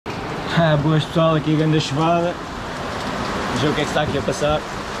Boas pessoal, aqui a grande chuvada. Veja o que é que está aqui a passar.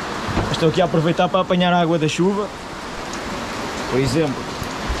 Estou aqui a aproveitar para apanhar a água da chuva. Por exemplo,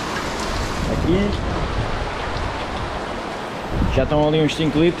 aqui já estão ali uns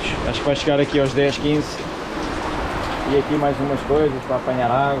 5 litros, acho que vai chegar aqui aos 10, 15. E aqui mais umas coisas para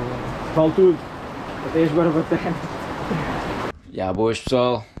apanhar água, vale tudo, até as barbatanas. Boas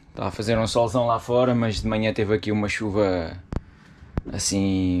pessoal, está a fazer um solzão lá fora, mas de manhã teve aqui uma chuva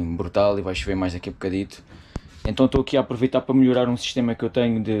assim brutal e vai chover mais daqui a bocadito. Então estou aqui a aproveitar para melhorar um sistema que eu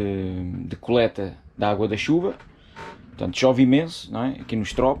tenho de coleta da água da chuva. Portanto, chove imenso, não é? Aqui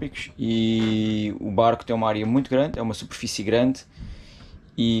nos trópicos, e o barco tem uma área muito grande, é uma superfície grande,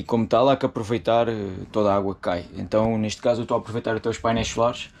 e como tal há que aproveitar toda a água que cai. Então neste caso eu estou a aproveitar até os painéis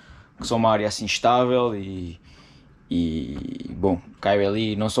solares, que são uma área assim estável e bom, cai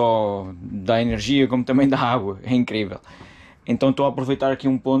ali, não só dá energia como também dá água, é incrível. Então estou a aproveitar aqui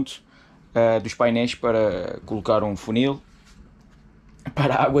um ponto dos painéis para colocar um funil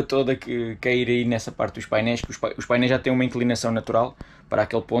para a água toda que cair aí nessa parte dos painéis, que os painéis já têm uma inclinação natural para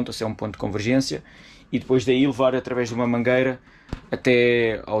aquele ponto, a ser um ponto de convergência, e depois daí levar através de uma mangueira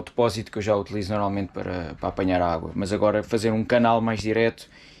até ao depósito que eu já utilizo normalmente para apanhar a água, mas agora fazer um canal mais direto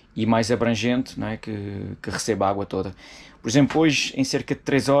e mais abrangente, não é? que receba a água toda. Por exemplo, hoje em cerca de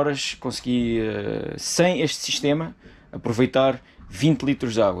 3 horas consegui, sem este sistema, aproveitar 20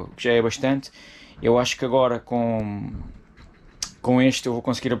 litros de água, o que já é bastante. Eu acho que agora com este eu vou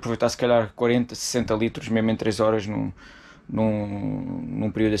conseguir aproveitar se calhar 40, 60 litros, mesmo em 3 horas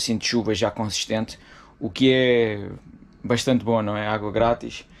num período assim de chuva já consistente, o que é bastante bom, não é? Água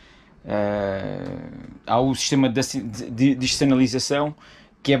grátis. Há o sistema de dessalinização,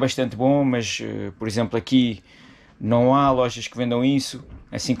 que é bastante bom, mas por exemplo aqui não há lojas que vendam isso,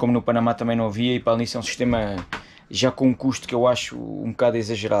 assim como no Panamá também não havia, e para além disso é um sistema já com um custo que eu acho um bocado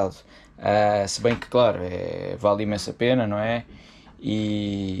exagerado, se bem que claro, vale imensa pena, não é?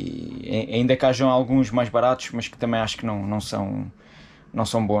 E ainda que hajam alguns mais baratos, mas que também acho que não são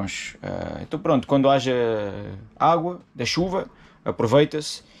bons. Então pronto, quando haja água da chuva,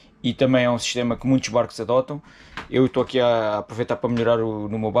 aproveita-se, e também é um sistema que muitos barcos adotam. Eu estou aqui a aproveitar para melhorar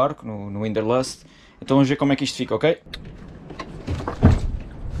no meu barco, no Winderlust. Então vamos ver como é que isto fica, ok?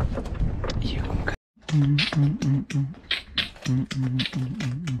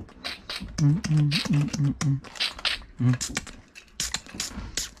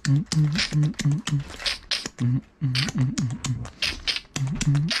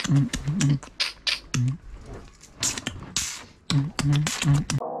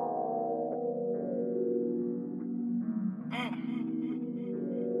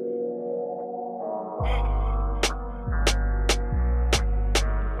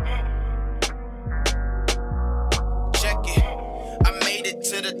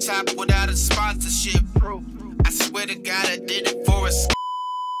 Top without a sponsorship. I swear to God I did it for a scholarship.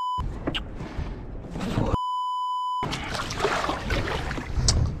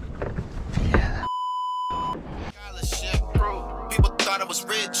 People thought I was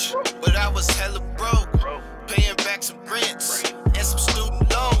rich, but I was hella broke, paying back some grants and some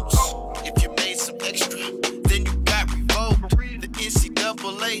student loans. If you made some extra, then you got revoked. The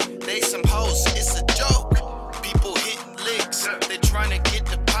NCAA, they some hoes, it's a joke. People hitting licks, they trying to get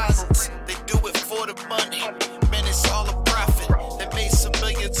deposits. They do it for the money, man, it's all a profit. They made some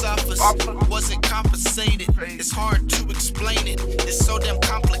millions off us, wasn't compensated. It's hard to explain it, it's so damn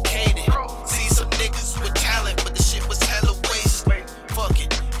complicated. See some niggas with talent, but the shit was hella wasted. Fuck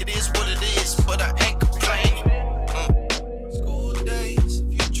it, it is what it is, but I ain't complaining. School days,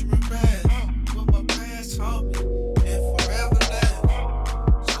 future and past, what my past taught me, and forever last.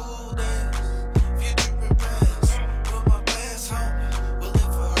 School days, future and past, what my past taught me, will it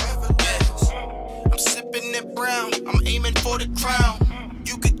forever last. I'm sipping that brown, I'm aiming for the crown.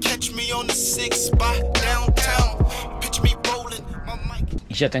 You could catch me on the 6 spot downtown. Pitch me rolling, my mic.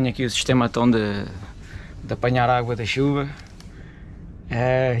 E já tenho aqui o sistema então de apanhar a água da chuva.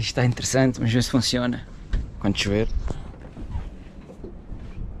 Isto está interessante, mas ver se funciona quando chover.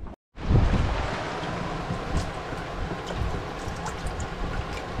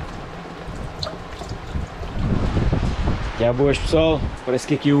 Já boas pessoal, parece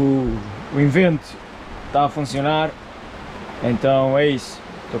que aqui o invento está a funcionar, então é isso,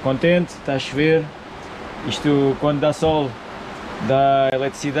 estou contente, está a chover. Isto quando dá sol dá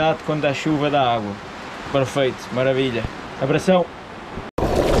eletricidade, quando dá chuva dá água. Perfeito, maravilha. Abração!